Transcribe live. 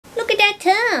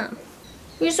that tongue.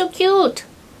 You're so cute.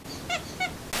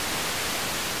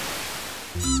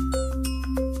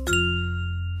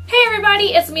 Hey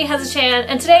everybody, it's me, HezaChannel,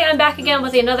 and today I'm back again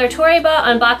with another Toreba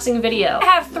unboxing video. I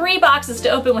have 3 boxes to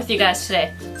open with you guys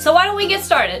today, so why don't we get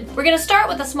started? We're gonna start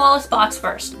with the smallest box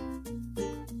first.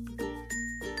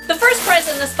 The first prize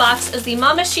in this box is the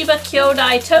Mamasheba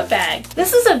Kyodai tote bag.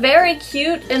 This is a very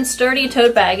cute and sturdy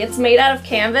tote bag. It's made out of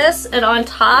canvas, and on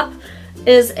top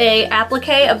is a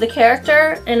applique of the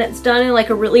character, and it's done in like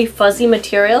a really fuzzy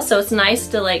material, so it's nice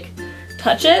to like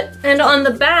touch it. And on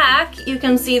the back, you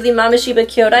can see the Mamasheba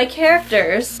Kyodai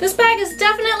characters. This bag is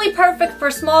definitely perfect for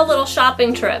small little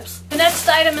shopping trips. The next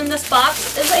item in this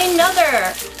box is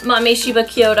another Mamasheba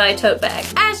Kyodai tote bag.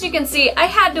 As you can see, I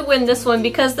had to win this one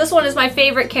because this one is my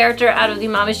favorite character out of the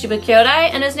Mamasheba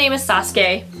Kyodai, and his name is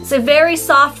Sasuke. It's a very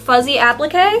soft, fuzzy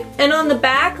applique, and on the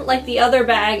back, like the other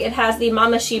bag, it has the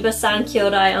Mamasheba-san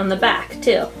Kyodai on the back,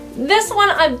 too. This one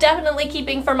I'm definitely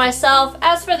keeping for myself.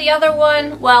 As for the other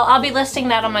one, well, I'll be listing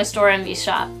that on my store envy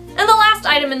shop. And the last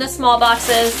item in this small box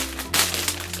is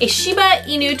a Shiba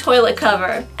Inu toilet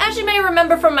cover. As you may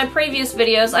remember from my previous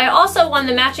videos, I also won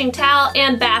the matching towel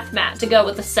and bath mat to go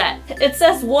with the set. It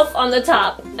says Wolf on the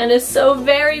top and is so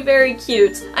very, very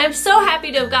cute. I am so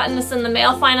happy to have gotten this in the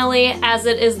mail finally, as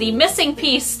it is the missing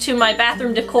piece to my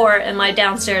bathroom decor in my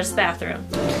downstairs bathroom.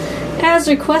 As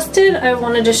requested, I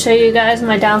wanted to show you guys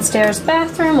my downstairs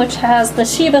bathroom, which has the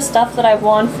Shiba stuff that I've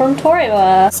won from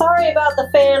Toreba. Sorry about the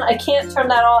fan, I can't turn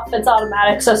that off, it's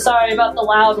automatic, so sorry about the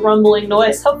loud rumbling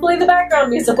noise. Hopefully the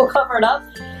background music will cover it up.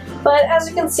 But as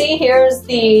you can see, here's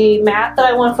the mat that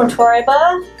I won from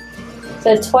Toreba.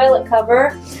 The toilet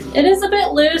cover. It is a bit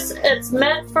loose, it's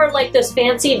meant for like those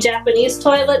fancy Japanese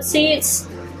toilet seats.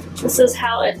 This is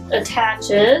how it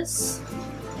attaches.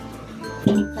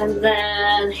 And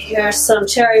then here's some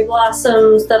cherry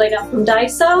blossoms that I got from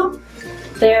Daiso.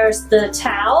 There's the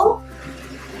towel.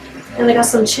 And I got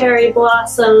some cherry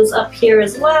blossoms up here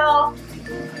as well.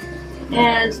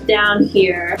 And down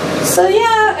here. So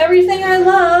yeah, everything I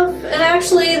love. And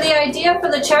actually the idea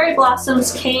for the cherry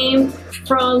blossoms came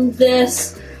from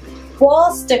this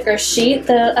wall sticker sheet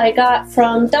that I got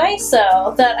from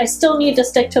Daiso that I still need to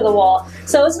stick to the wall.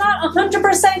 So it's not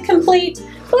 100% complete,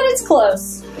 but it's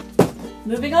close.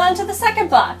 Moving on to the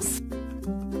second box.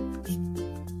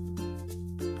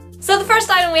 So the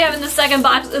first item we have in the second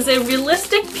box is a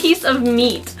realistic piece of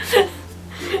meat.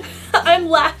 I'm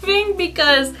laughing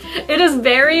because it is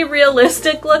very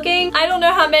realistic looking. I don't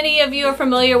know how many of you are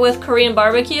familiar with Korean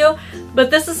barbecue, but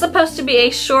this is supposed to be a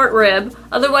short rib,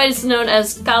 otherwise known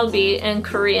as galbi in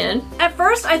Korean. At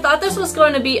first I thought this was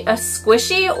going to be a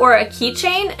squishy or a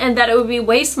keychain and that it would be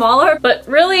way smaller, but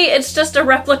really it's just a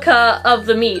replica of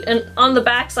the meat, and on the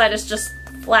back side it's just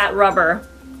flat rubber.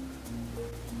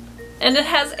 And it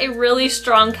has a really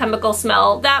strong chemical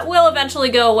smell that will eventually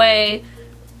go away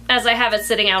as I have it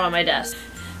sitting out on my desk.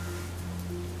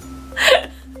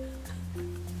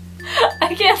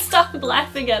 I can't stop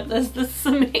laughing at this. This is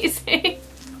amazing.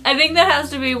 I think that has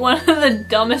to be one of the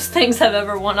dumbest things I've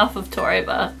ever won off of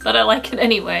Toreba, but I like it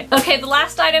anyway. Okay, the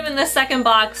last item in this second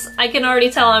box, I can already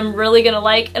tell I'm really gonna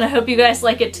like, and I hope you guys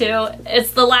like it too.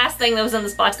 It's the last thing that was in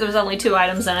this box. There was only 2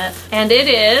 items in it. And it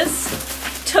is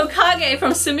Tokage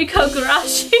from Sumiko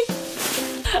Gurashi.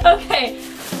 Okay.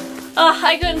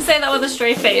 I couldn't say that with a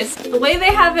straight face. The way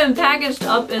they have him packaged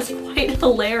up is quite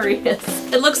hilarious.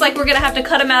 It looks like we're gonna have to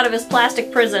cut him out of his plastic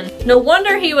prison. No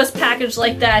wonder he was packaged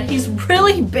like that. He's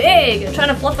really big. I'm trying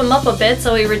to fluff him up a bit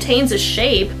so he retains his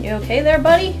shape. You okay there,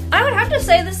 buddy? I would have to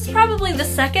say this is probably the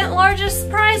second largest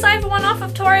prize I've won off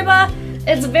of Toreba.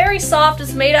 It's very soft.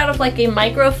 It's made out of like a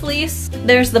micro fleece.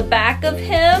 There's the back of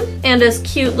him and his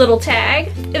cute little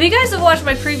tag. If you guys have watched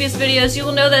my previous videos, you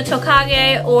will know that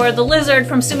Tokage, or the lizard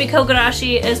from Sumiko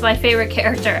Gurashi, is my favorite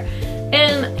character.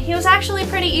 And he was actually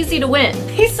pretty easy to win.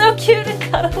 He's so cute and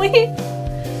cuddly.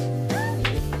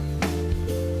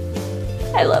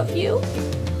 I love you.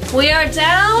 We are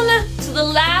down to the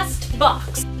last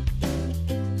box.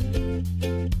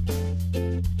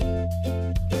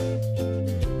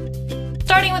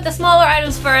 Starting with the smaller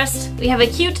items first, we have a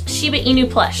cute Shiba Inu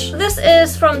plush. This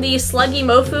is from the Sluggy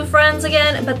Mofu friends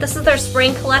again, but this is their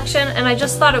spring collection, and I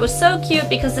just thought it was so cute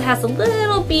because it has a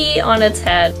little bee on its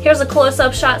head. Here's a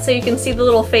close-up shot so you can see the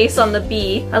little face on the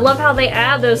bee. I love how they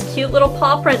add those cute little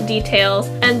paw print details,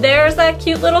 and there's that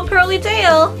cute little curly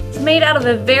tail. It's made out of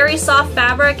a very soft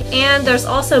fabric, and there's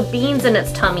also beans in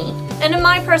its tummy. And in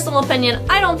my personal opinion,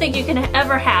 I don't think you can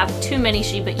ever have too many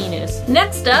Shiba Inus.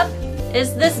 Next up,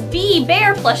 is this bee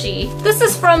bear plushie. This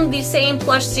is from the same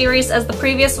plush series as the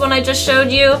previous one I just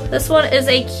showed you. This one is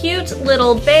a cute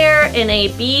little bear in a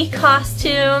bee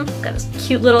costume. Got his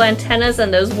cute little antennas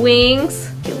and those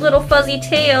wings. Cute little fuzzy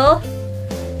tail.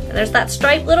 And there's that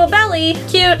striped little belly.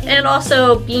 Cute, and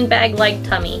also beanbag-like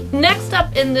tummy. Next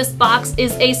up in this box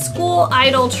is a school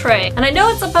idol tray. And I know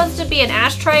it's supposed to be an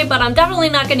ashtray, but I'm definitely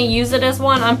not gonna use it as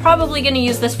one. I'm probably gonna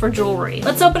use this for jewelry.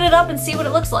 Let's open it up and see what it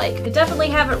looks like. I definitely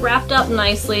have it wrapped up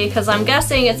nicely, because I'm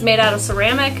guessing it's made out of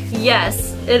ceramic.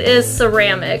 Yes, it is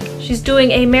ceramic. She's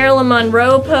doing a Marilyn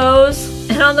Monroe pose.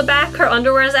 And on the back, her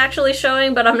underwear is actually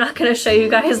showing, but I'm not gonna show you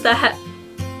guys that.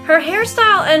 Her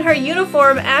hairstyle and her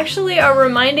uniform actually are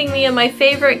reminding me of my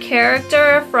favorite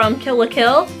character from Kill la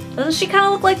Kill. Doesn't she kind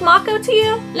of look like Mako to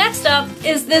you? Next up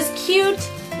is this cute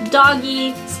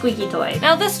doggy squeaky toy.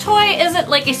 Now this toy isn't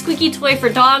like a squeaky toy for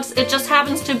dogs, it just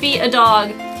happens to be a dog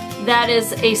that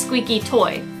is a squeaky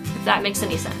toy, if that makes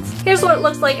any sense. Here's what it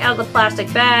looks like out of the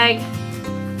plastic bag.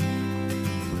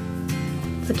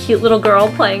 It's a cute little girl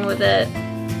playing with it.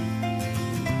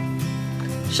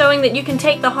 Showing that you can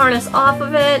take the harness off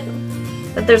of it,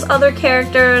 that there's other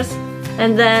characters,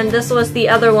 and then this was the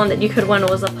other one that you could win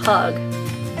was a pug.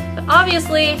 But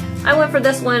obviously, I went for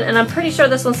this one, and I'm pretty sure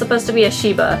this one's supposed to be a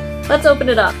Shiba. Let's open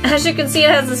it up. As you can see, it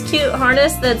has this cute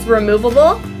harness that's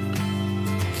removable.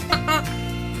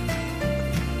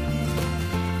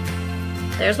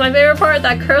 There's my favorite part,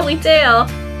 that curly tail.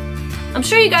 I'm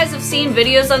sure you guys have seen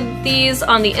videos of these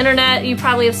on the internet. You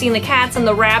probably have seen the cats and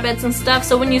the rabbits and stuff,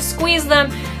 so when you squeeze them,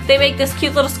 they make this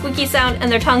cute little squeaky sound and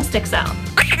their tongue sticks out.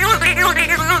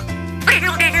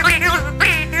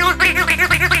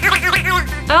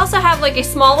 I also have like a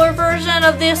smaller version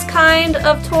of this kind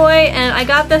of toy, and I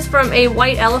got this from a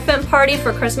white elephant party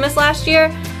for Christmas last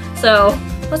year, so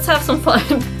let's have some fun.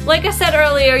 Like I said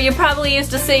earlier, you're probably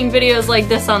used to seeing videos like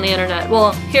this on the internet.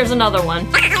 Well, here's another one.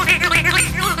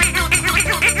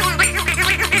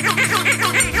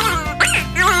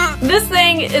 This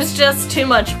thing is just too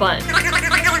much fun.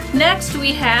 Next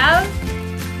we have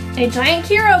a giant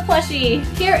Kiro plushie.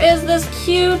 Here is this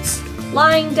cute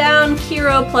lying down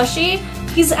Kiro plushie.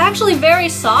 He's actually very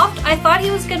soft. I thought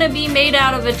he was gonna be made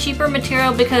out of a cheaper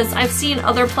material because I've seen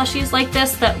other plushies like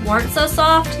this that weren't so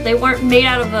soft. They weren't made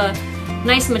out of a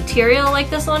nice material like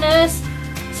this one is.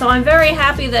 So I'm very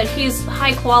happy that he's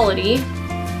high quality.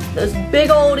 Those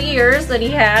big old ears that he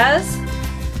has.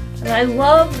 And I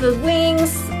love the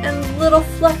wings and little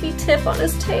fluffy tip on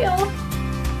his tail.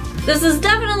 This is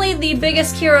definitely the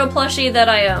biggest Kiro plushie that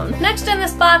I own. Next in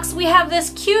this box, we have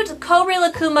this cute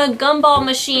Korilakuma gumball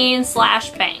machine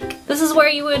 / bank. This is where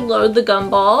you would load the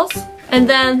gumballs. And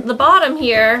then the bottom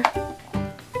here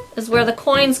is where the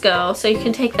coins go, so you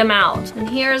can take them out. And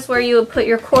here's where you would put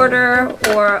your quarter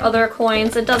or other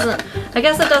coins. I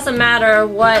guess it doesn't matter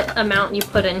what amount you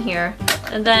put in here.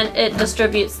 And then it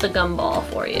distributes the gumball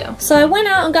for you. So I went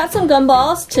out and got some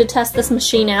gumballs to test this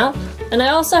machine out. And I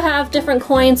also have different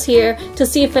coins here to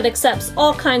see if it accepts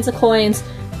all kinds of coins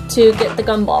to get the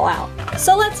gumball out.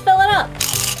 So let's fill it up.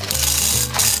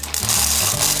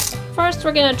 First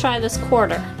we're gonna try this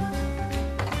quarter.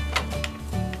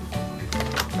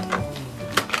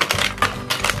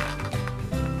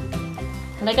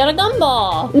 And I got a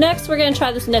gumball. Next we're gonna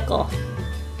try this nickel.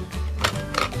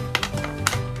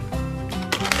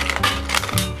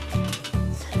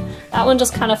 That one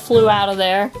just kind of flew out of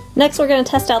there. Next we're going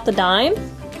to test out the dime.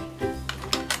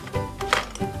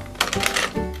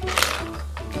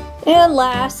 And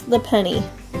last, the penny.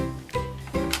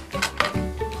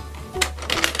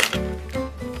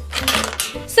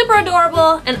 Super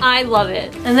adorable, and I love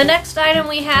it. And the next item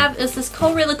we have is this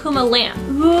Korilakuma lamp.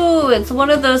 Ooh, it's one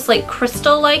of those like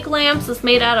crystal-like lamps. It's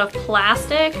made out of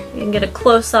plastic. You can get a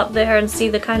close-up there and see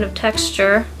the kind of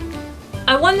texture.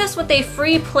 I won this with a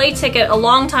free play ticket a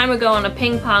long time ago on a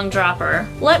ping pong dropper.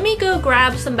 Let me go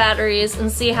grab some batteries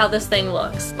and see how this thing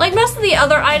looks. Like most of the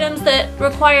other items that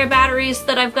require batteries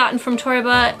that I've gotten from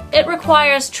Toreba, it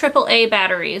requires AAA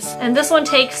batteries. And this one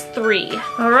takes 3.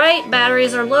 Alright,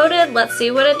 batteries are loaded. Let's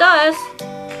see what it does.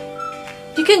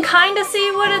 You can kind of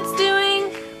see what it's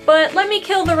doing, but let me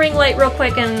kill the ring light real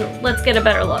quick and let's get a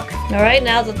better look. Alright,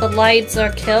 now that the lights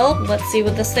are killed, let's see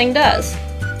what this thing does.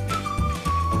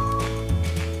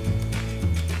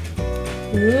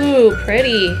 Ooh,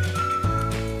 pretty.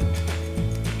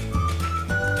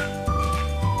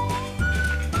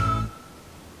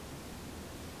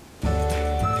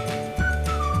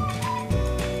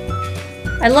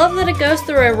 I love that it goes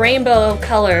through a rainbow of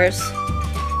colors.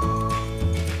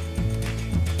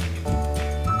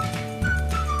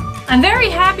 I'm very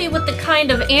happy with the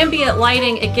kind of ambient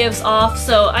lighting it gives off,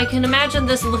 so I can imagine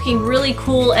this looking really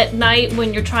cool at night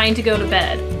when you're trying to go to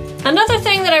bed. Another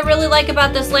thing that I really like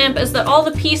about this lamp is that all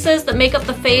the pieces that make up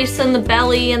the face and the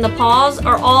belly and the paws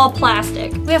are all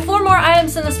plastic. We have 4 more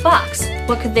items in this box.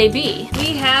 What could they be?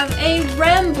 We have a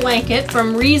REM blanket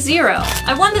from ReZero.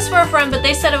 I won this for a friend, but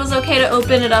they said it was okay to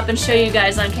open it up and show you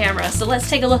guys on camera, so let's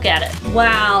take a look at it.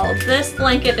 Wow, this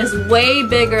blanket is way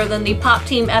bigger than the Pop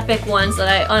Team Epic ones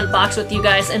that I unboxed with you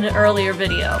guys in an earlier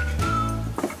video.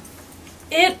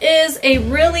 It is a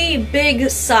really big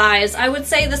size. I would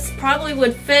say this probably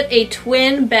would fit a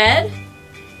twin bed.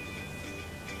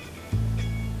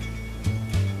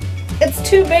 It's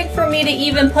too big for me to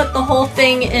even put the whole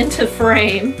thing into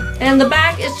frame. And the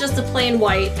back is just a plain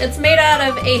white. It's made out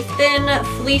of a thin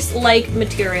fleece-like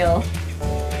material.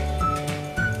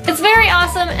 It's very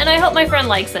awesome, and I hope my friend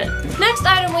likes it. Next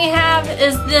item we have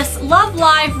is this Love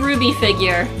Live Ruby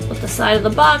figure. What the side of the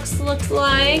box looks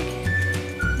like.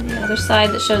 The other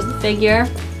side that shows the figure.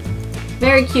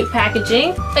 Very cute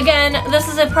packaging. Again, this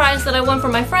is a prize that I won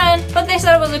from my friend, but they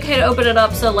said it was okay to open it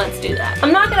up, so let's do that.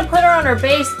 I'm not gonna put her on her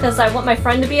base because I want my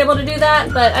friend to be able to do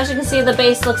that, but as you can see, the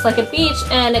base looks like a beach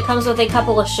and it comes with a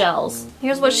couple of shells.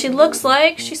 Here's what she looks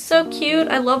like. She's so cute.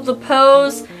 I love the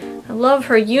pose. I love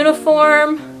her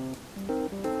uniform.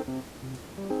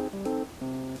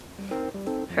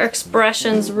 Her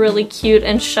expression's really cute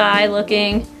and shy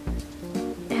looking.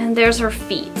 And there's her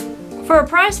feet. For a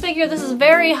prize figure, this is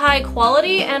very high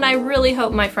quality, and I really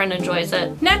hope my friend enjoys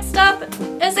it. Next up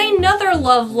is another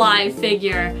Love Live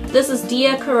figure. This is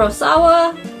Dia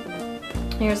Kurosawa.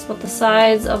 Here's what the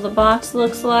sides of the box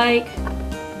looks like.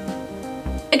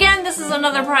 Again, this is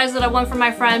another prize that I won from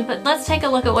my friend, but let's take a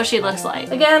look at what she looks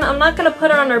like. Again, I'm not gonna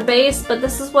put her on her base, but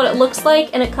this is what it looks like,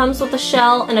 and it comes with a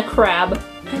shell and a crab.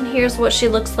 And here's what she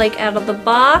looks like out of the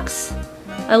box.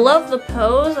 I love the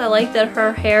pose. I like that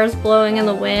her hair is blowing in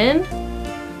the wind.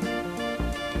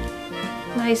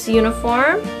 Nice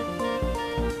uniform.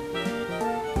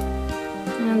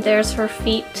 And there's her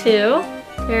feet too.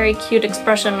 Very cute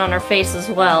expression on her face as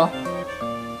well.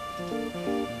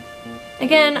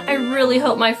 Again, I really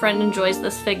hope my friend enjoys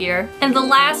this figure. And the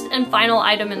last and final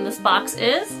item in this box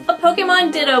is a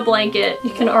Pokemon Ditto blanket.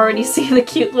 You can already see the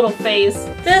cute little face.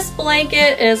 This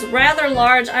blanket is rather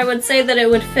large. I would say that it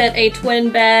would fit a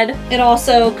twin bed. It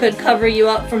also could cover you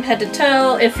up from head to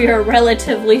toe if you're a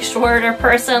relatively shorter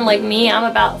person like me. I'm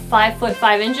about 5 foot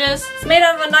 5 inches. It's made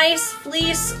out of a nice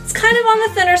fleece. It's kind of on the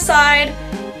thinner side,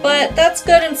 but that's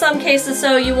good in some cases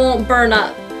so you won't burn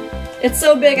up. It's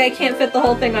so big I can't fit the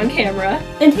whole thing on camera.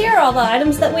 And here are all the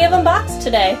items that we have unboxed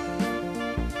today.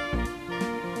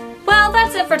 Well,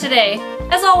 that's it for today.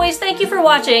 As always, thank you for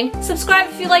watching. Subscribe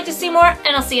if you'd like to see more,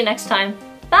 and I'll see you next time.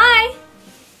 Bye!